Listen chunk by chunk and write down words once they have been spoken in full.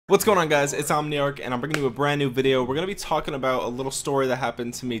What's going on, guys? It's Omniarch and I'm bringing you a brand new video. We're going to be talking about a little story that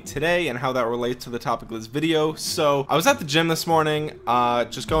happened to me today and how that relates to the topic of this video. So I was at the gym this morning,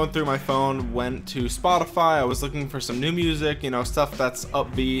 just going through my phone, went to Spotify. I was looking for some new music, stuff that's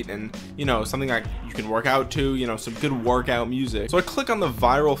upbeat and, something like you can work out to, some good workout music. So I click on the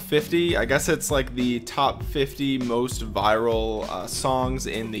viral 50. I guess it's like the top 50 most viral songs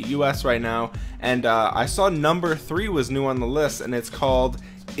in the US right now. And I saw number 3 was new on the list, and it's called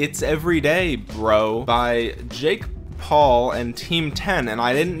 "It's Everyday Bro" by Jake Paul and Team 10, and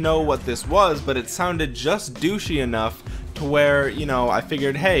I didn't know what this was, but it sounded just douchey enough to where, I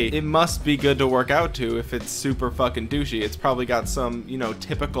figured, hey, it must be good to work out to if it's super fucking douchey. It's probably got some,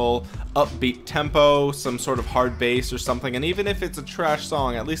 typical upbeat tempo, some sort of hard bass or something, and even if it's a trash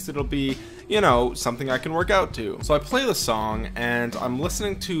song, at least it'll be, something I can work out to. So I play the song and I'm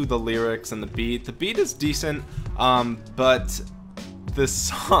listening to the lyrics and the beat. The beat is decent, but the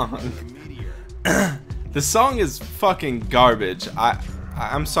song the song is fucking garbage.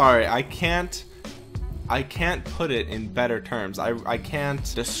 I'm sorry, I can't put it in better terms. I can't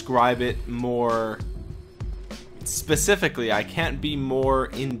describe it more specifically. I can't be more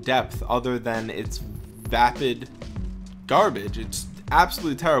in depth other than it's vapid garbage. It's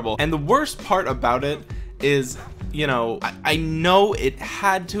absolutely terrible. And the worst part about it is, I know it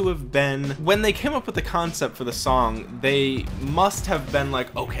had to have been, when they came up with the concept for the song, they must have been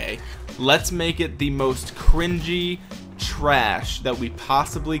like, okay, let's make it the most cringy trash that we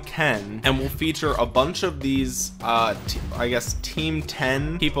possibly can, and we'll feature a bunch of these I guess Team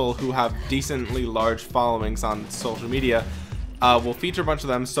 10 people who have decently large followings on social media. We'll feature a bunch of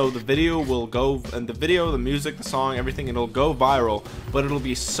them, so the video will go, and the video, the music, the song, everything, it'll go viral, but it'll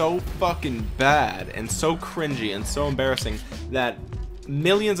be so fucking bad and so cringy and so embarrassing that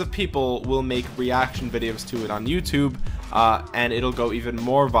millions of people will make reaction videos to it on YouTube, and it'll go even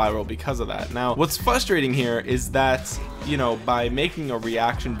more viral because of that. Now, what's frustrating here is that, by making a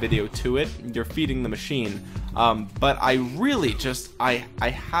reaction video to it, you're feeding the machine, but I really just, I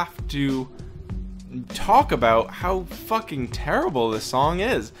have to talk about how fucking terrible this song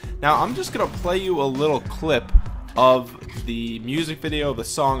is. Now I'm just gonna play you a little clip of the music video of the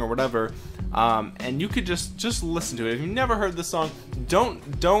song or whatever, and you could just listen to it. If you've never heard this song,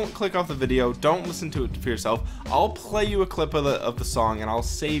 don't click off the video, don't listen to it for yourself. I'll play you a clip of the song and I'll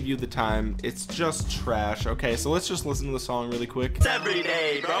save you the time. It's just trash. Okay, so let's just listen to the song really quick. It's every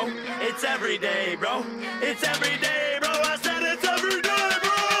day, bro. It's every day, bro. It's every day, bro. I said it's every day, bro.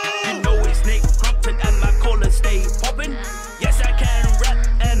 And my collar stay popping. Yes, I can rap,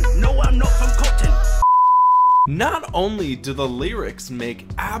 and no, I'm not from Compton. Not only do the lyrics make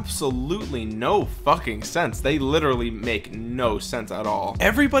absolutely no fucking sense, they literally make no sense at all.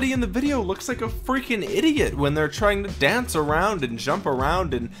 Everybody in the video looks like a freaking idiot when they're trying to dance around and jump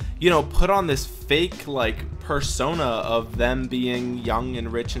around and, put on this fake, persona of them being young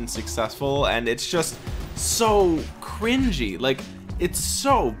and rich and successful, and it's just so cringy. It's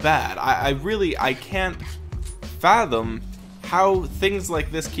so bad. I can't fathom how things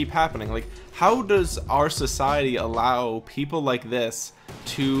like this keep happening. How does our society allow people like this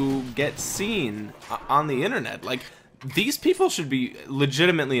to get seen on the internet? These people should be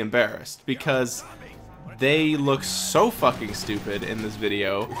legitimately embarrassed because they look so fucking stupid in this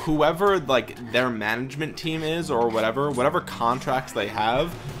video. Whoever their management team is or whatever contracts they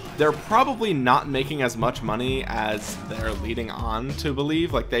have, they're probably not making as much money as they're leading on to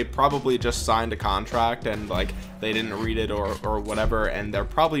believe. They probably just signed a contract and they didn't read it or whatever, and they're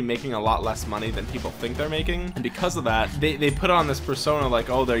probably making a lot less money than people think they're making. And because of that, they put on this persona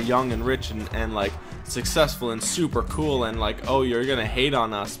oh, they're young and rich and successful and super cool, and oh, you're gonna hate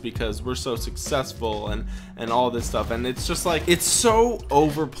on us because we're so successful and all this stuff. And it's just it's so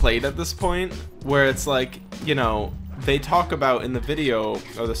overplayed at this point where it's they talk about in the video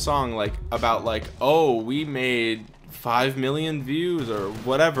or the song about oh, we made 5 million views or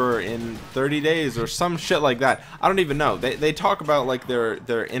whatever in 30 days or some shit like that. I don't even know. They talk about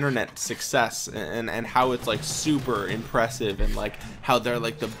their internet success and how it's super impressive and how they're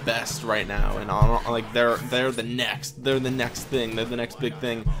the best right now and all, they're the next thing, they're the next big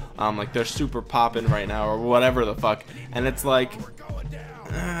thing, they're super popping right now or whatever the fuck. And it's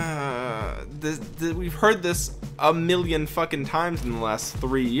we've heard this a million fucking times in the last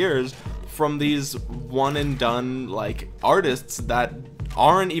 3 years from these one and done artists that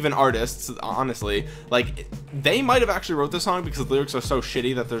aren't even artists, honestly. They might have actually wrote this song because the lyrics are so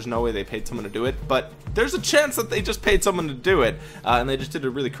shitty that there's no way they paid someone to do it, but there's a chance that they just paid someone to do it, and they just did a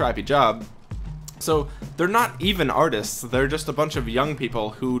really crappy job. So they're not even artists, they're just a bunch of young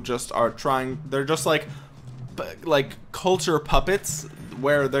people who just are trying, they're just like culture puppets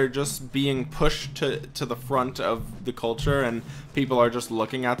where they're just being pushed to the front of the culture, and people are just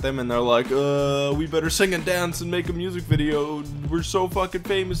looking at them and they're like, we better sing and dance and make a music video, we're so fucking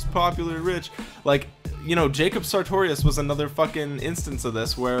famous, popular, rich. Like, you know, Jacob Sartorius was another fucking instance of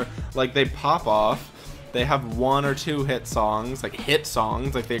this, where like they pop off, they have 1 or 2 hit songs, like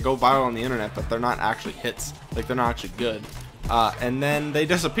they go viral on the internet, but they're not actually hits, like they're not actually good, and then they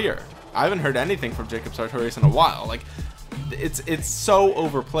disappear. I haven't heard anything from Jacob Sartorius in a while. Like, it's so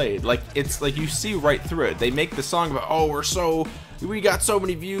overplayed. Like, it's like you see right through it. They make the song about, oh, we got so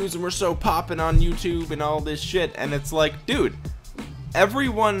many views and we're so popping on YouTube and all this shit, and it's like, dude,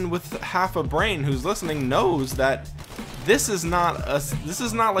 everyone with half a brain who's listening knows that this is not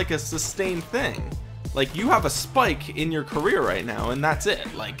like a sustained thing. Like, you have a spike in your career right now, and that's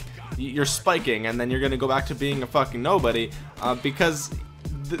it. Like, you're spiking, and then you're gonna go back to being a fucking nobody, because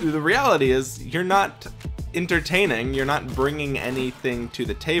the reality is you're not entertaining, you're not bringing anything to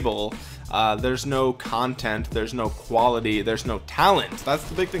the table. There's no content, there's no quality, there's no talent. That's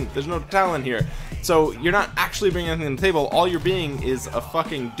the big thing, there's no talent here. So you're not actually bringing anything to the table. All you're being is a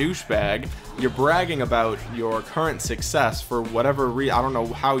fucking douchebag. You're bragging about your current success for whatever I don't know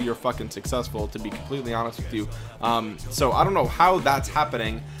how you're fucking successful, to be completely honest with you. So I don't know how that's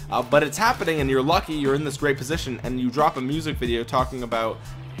happening, but it's happening, and you're lucky you're in this great position, and you drop a music video talking about,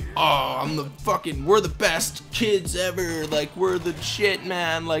 oh, we're the best kids ever, like, we're the shit,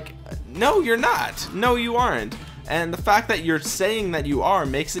 man. Like, no, you're not. No, you aren't. And the fact that you're saying that you are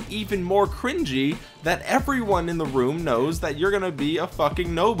makes it even more cringy that everyone in the room knows that you're gonna be a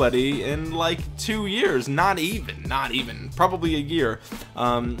fucking nobody in like 2 years, not even, probably a year.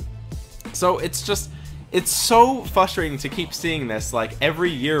 So it's so frustrating to keep seeing this. Like,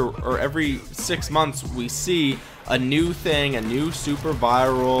 every year or every 6 months we see a new thing, a new super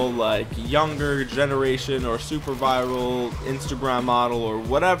viral, like, younger generation or super viral Instagram model or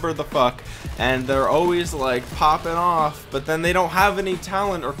whatever the fuck, and they're always like popping off, but then they don't have any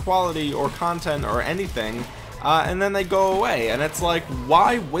talent or quality or content or anything, and then they go away. And it's like,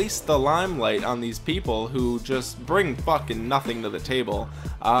 why waste the limelight on these people who just bring fucking nothing to the table,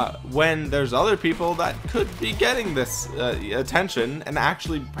 when there's other people that could be getting this attention and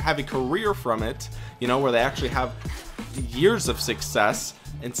actually have a career from it, you know, where they actually have years of success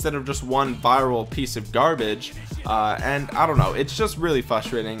instead of just one viral piece of garbage. And I don't know, it's just really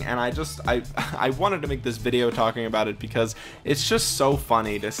frustrating, and I wanted to make this video talking about it because it's just so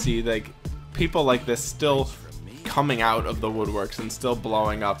funny to see like people like this still coming out of the woodworks and still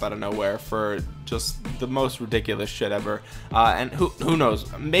blowing up out of nowhere for just the most ridiculous shit ever. And who knows,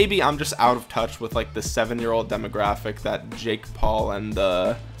 maybe I'm just out of touch with like the 7-year-old demographic that Jake Paul and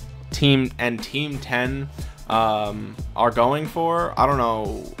the Team 10 are going for. I don't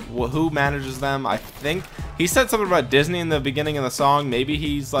know who manages them. I think he said something about Disney in the beginning of the song. Maybe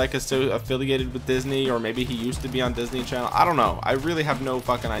he's like affiliated with Disney, or maybe he used to be on Disney Channel. I don't know. I really have no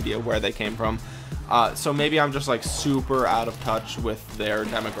fucking idea where they came from. So maybe I'm just like super out of touch with their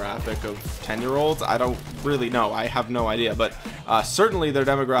demographic of 10-year-olds. I don't really know. I have no idea. But certainly their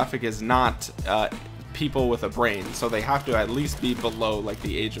demographic is not people with a brain. So they have to at least be below like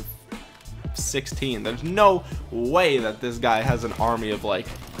the age of 16. There's no way that this guy has an army of like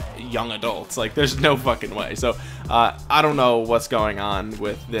young adults. Like, there's no fucking way. So I don't know what's going on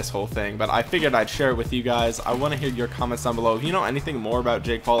with this whole thing, but I figured I'd share it with you guys. I want to hear your comments down below. If you know anything more about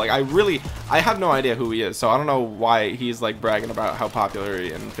Jake Paul, like, I have no idea who he is, so I don't know why he's like bragging about how popular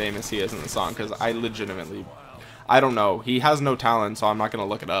and famous he is in the song, because I don't know. He has no talent, so I'm not gonna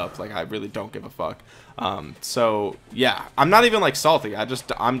look it up. Like, I really don't give a fuck. So yeah, I'm not even like salty.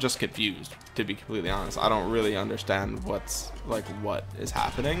 I'm just confused, to be completely honest. I don't really understand what is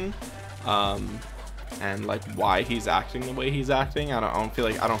happening, and like why he's acting the way he's acting. I don't feel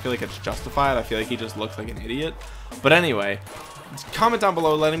like it's justified. I feel like he just looks like an idiot. But anyway, comment down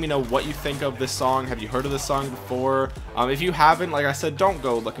below letting me know what you think of this song. Have you heard of this song before? If you haven't, like I said, don't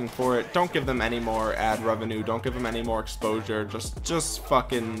go looking for it. Don't give them any more ad revenue. Don't give them any more exposure. Just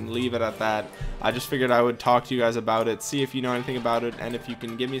fucking leave it at that. I just figured I would talk to you guys about it, see if you know anything about it, and if you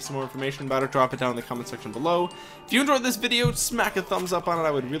can give me some more information about it, drop it down in the comment section below. If you enjoyed this video, smack a thumbs up on it.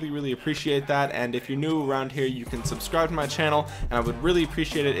 I would really appreciate that. And if you're new around here, you can subscribe to my channel, and I would really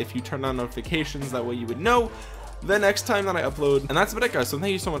appreciate it if you turn on notifications. That way you would know the next time that I upload. And that's about it, guys. So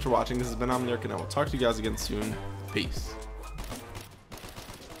thank you so much for watching. This has been Omniarch, and I will talk to you guys again soon. Peace.